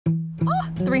Oh,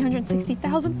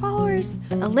 360,000 followers.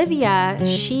 Olivia,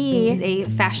 she is a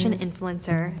fashion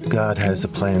influencer. God has a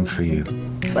plan for you.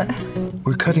 What?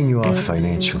 We're cutting you off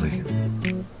financially.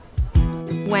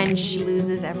 When she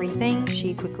loses everything,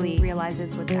 she quickly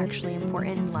realizes what's actually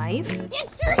important in life.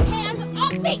 Get your hands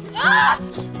off me! Ah!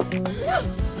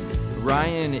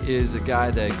 Ryan is a guy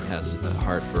that has a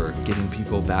heart for getting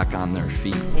people back on their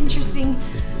feet. Interesting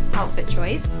outfit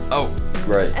choice. Oh,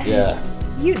 right, yeah.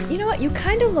 You know what? You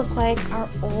kind of look like our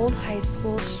old high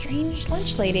school strange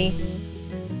lunch lady.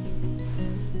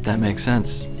 That makes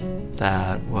sense.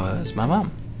 That was my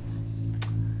mom.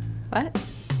 What?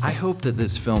 I hope that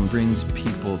this film brings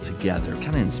people together, kind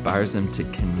of inspires them to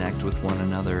connect with one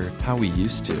another how we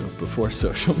used to before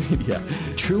social media.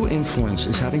 True influence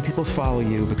is having people follow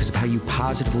you because of how you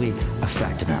positively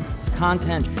affect them.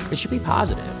 Content, it should be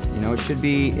positive. You know, it should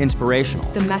be inspirational.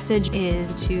 The message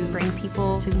is to bring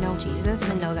people to know Jesus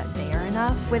and know that they are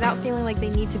enough without feeling like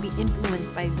they need to be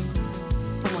influenced by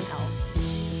someone else.